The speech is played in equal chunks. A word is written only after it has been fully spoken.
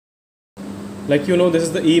Like this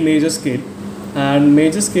is the E major scale, and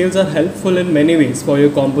major scales are helpful in many ways for your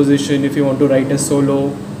composition. If you want to write a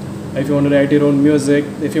solo, if you want to write your own music,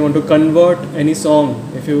 if you want to convert any song,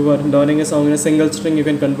 if you are learning a song in a single string, you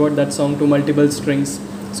can convert that song to multiple strings.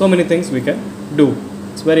 So many things we can do.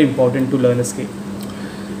 It's very important to learn a scale.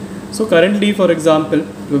 So currently, for example,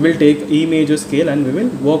 we will take E major scale and we will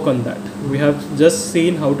work on that. We have just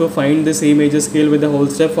seen how to find this E major scale with the whole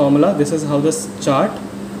step formula. This is how the chart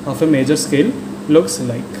of a major scale looks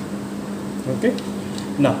like. Okay.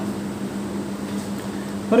 Now,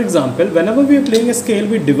 for example, whenever we are playing a scale,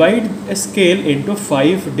 we divide a scale into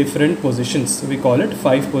 5 different positions. We call it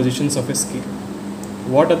 5 positions of a scale.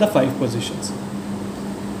 What are the 5 positions?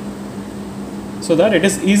 So that it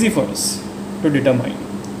is easy for us to determine.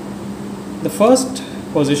 The first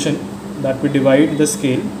position that we divide the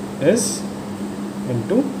scale is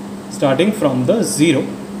into starting from the 0.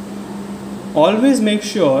 Always make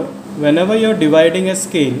sure whenever you are dividing a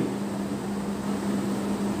scale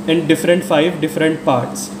in 5 different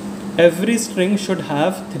parts, every string should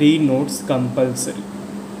have 3 notes compulsory.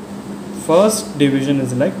 First division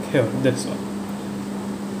is like here, this one.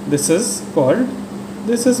 This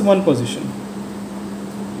is one position.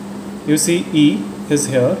 You see E is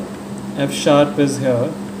here, F sharp is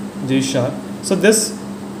here, G sharp. So this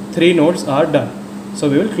 3 notes are done. So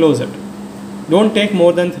we will close it. Don't take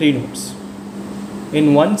more than 3 notes.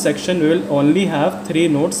 In one section we will only have 3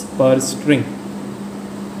 notes per string.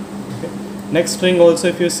 Okay. Next string also,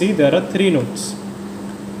 if you see, there are 3 notes.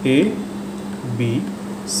 A, B,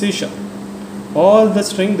 C sharp. All the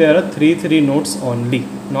string there are 3 notes only,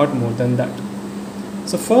 not more than that.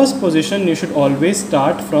 So first position you should always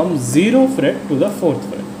start from 0 fret to the 4th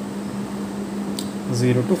fret.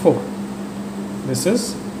 0 to 4. This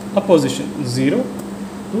is a position, 0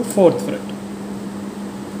 to 4th fret.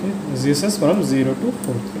 Okay. This is from 0 to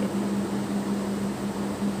 4th fret.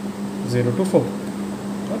 0 to 4.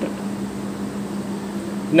 Got it.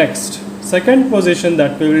 Next, second position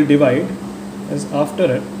that we will divide is after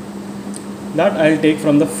it. That I'll take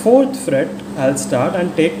from the 4th fret. I'll start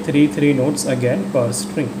and take 3 notes again per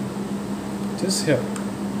string, which is here.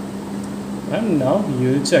 And now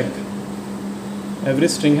you will check every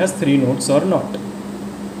string has 3 notes or not.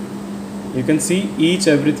 You can see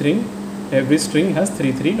every string has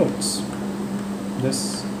 3 notes.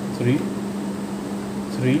 This 3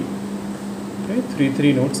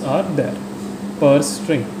 notes are there per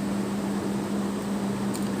string.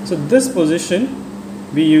 So this position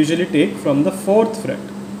we usually take from the 4th fret.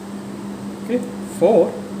 Okay,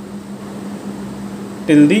 4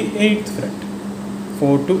 till the 8th fret.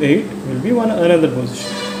 4 to 8 will be another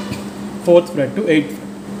position. 4th fret to 8th fret.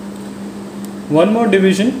 One more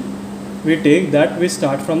division we take, that we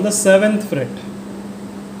start from the 7th fret.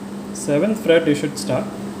 7th fret you should start.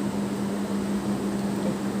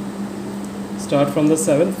 Start from the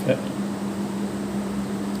 7th fret,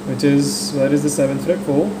 which is, where is the 7th fret?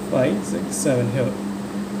 4, 5, 6, 7 here.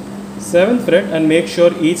 7th fret, and make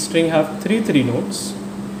sure each string have 3 notes.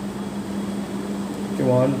 Okay,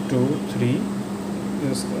 1, 2, 3.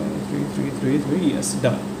 Yes, 3. Yes,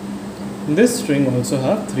 done. This string also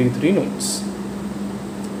have 3 notes.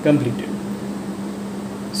 Completed.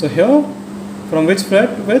 So here, from which fret?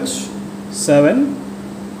 Which? 7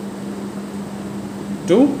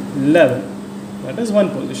 to 11. That is one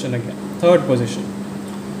position again. Third position.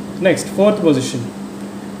 Next, fourth position.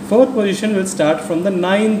 Fourth position will start from the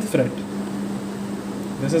 9th fret.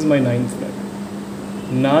 This is my 9th fret.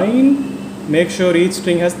 9. Make sure each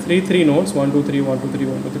string has 3 notes. 1, 2, 3, 1, 2, 3,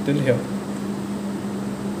 1, 2, 3 till here.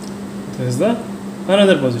 This is the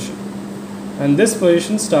another position. And this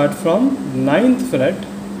position start from 9th fret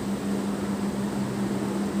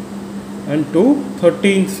and to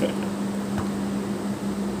 13th fret.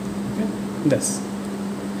 Okay. This.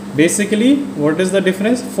 Basically, what is the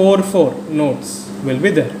difference? 4 notes will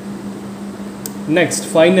be there. Next,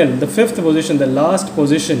 final, the 5th position, the last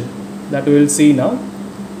position that we will see now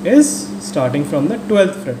is starting from the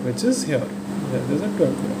 12th fret, which is here. There is a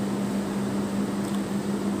 12th fret.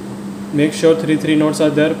 Make sure 3 notes are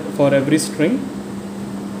there for every string.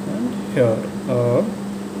 And here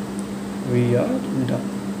we are done.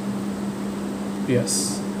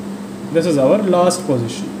 Yes, this is our last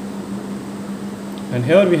position. And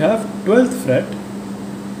here we have 12th fret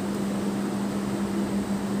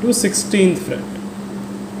to 16th fret.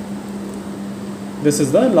 This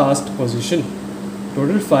is the last position.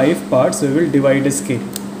 Total 5 parts we will divide a scale.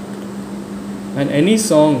 And any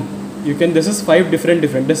song you can, this is 5 different.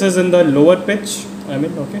 This is in the lower pitch.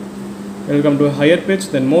 Okay. It will come to a higher pitch,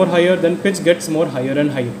 then more higher, then pitch gets more higher and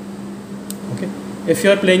higher. Okay. If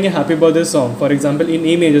you are playing a happy birthday song, for example, in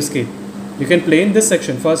E major scale, You can play in this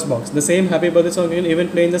section, first box. The same happy birthday song you can even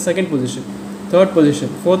play in the second position, third position,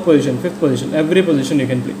 fourth position, fifth position. Every position you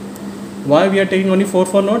can play. Why we are taking only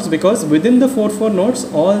 4 notes? Because within the 4 notes,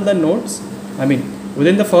 all the notes,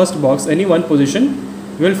 within the first box, any one position,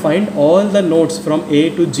 you will find all the notes from A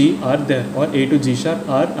to G are there, or A to G sharp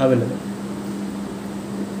are available.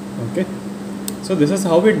 Okay. So this is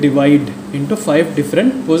how we divide into 5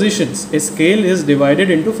 different positions. A scale is divided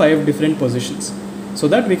into 5 different positions, so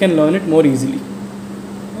that we can learn it more easily.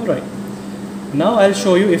 Alright. Now I'll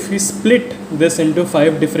show you, if we split this into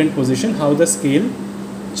 5 different positions, how the scale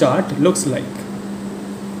chart looks like.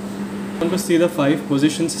 If you want to see the 5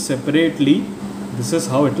 positions separately, this is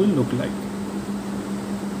how it will look like.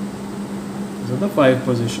 These are the 5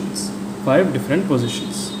 positions, 5 different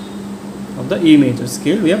positions of the E major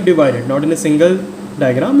scale. We have divided, not in a single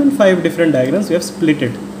diagram, in 5 different diagrams we have split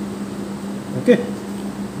it. Okay,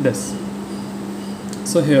 this.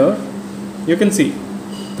 So here you can see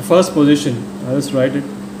the first position. I'll just write it.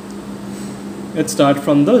 It starts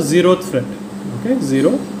from the 0th fret. Okay,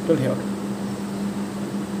 0 till here.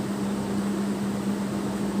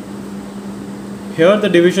 Here the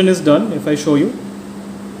division is done. If I show you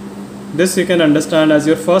this, you can understand as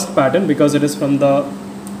your first pattern, because it is from the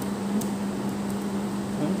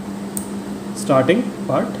starting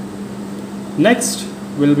part. Next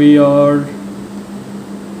will be your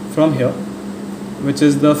from here, which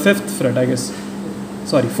is the 5th fret, I guess.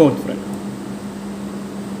 Sorry, 4th fret.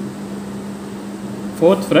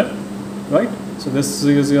 4th fret, right? So this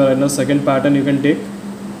is your second pattern you can take.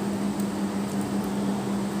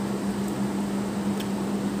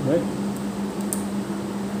 Right.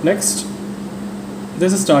 Next,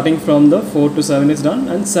 this is starting from the 4 to 7 is done,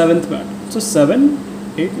 and 7th pattern. So 7,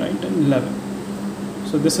 8, 9, 10, 11.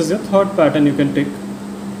 So this is your third pattern you can take.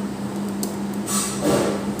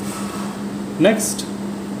 Next,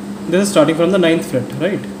 this is starting from the 9th fret,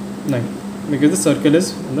 right? 9, because the circle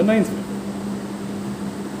is on the 9th fret.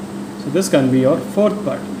 So this can be your 4th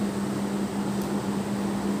pattern.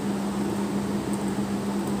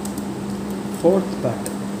 4th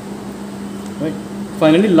pattern, right?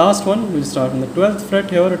 Finally, last one will start on the 12th fret.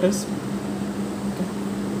 Here it is. Okay.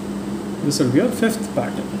 This will be your 5th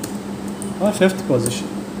pattern, or 5th position,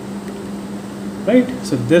 right?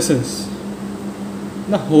 So this is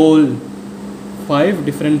the whole 5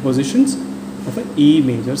 different positions of an E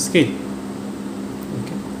major scale.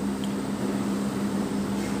 Okay.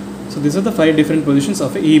 So these are the 5 different positions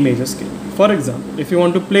of an E major scale. For example, if you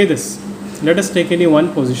want to play this, let us take any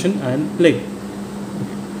one position and play.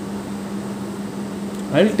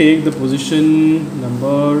 I'll take the position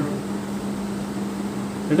number,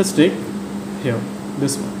 let us take here,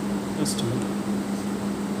 this one. Just a minute.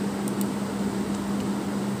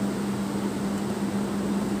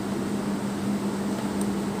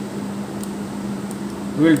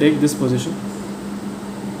 We will take this position.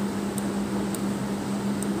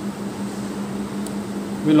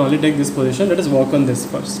 We will only take this position. Let us work on this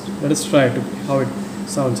first. Let us try to how it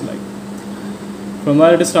sounds like. From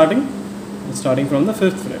where it is starting? It's starting from the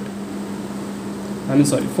 5th fret.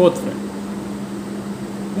 4th fret.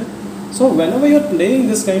 Okay. So whenever you are playing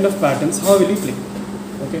this kind of patterns, how will you play?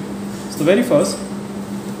 Okay. So the very first,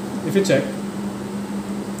 if you check,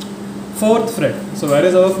 4th fret. So where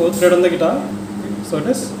is our 4th fret on the guitar? So it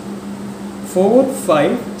is 4,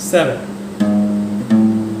 5, 7.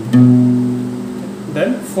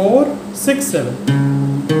 Then 4, 6, 7.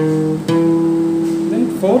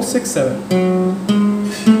 Then 4, 6, 7.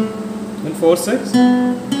 Then 4, 6.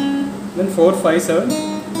 Then 4, 5, 7.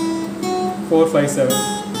 4, 5, 7.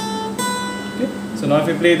 Okay. So now if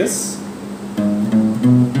we play this,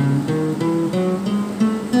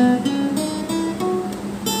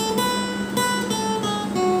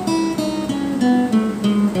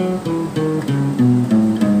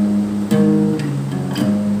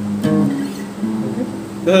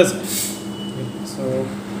 this is, so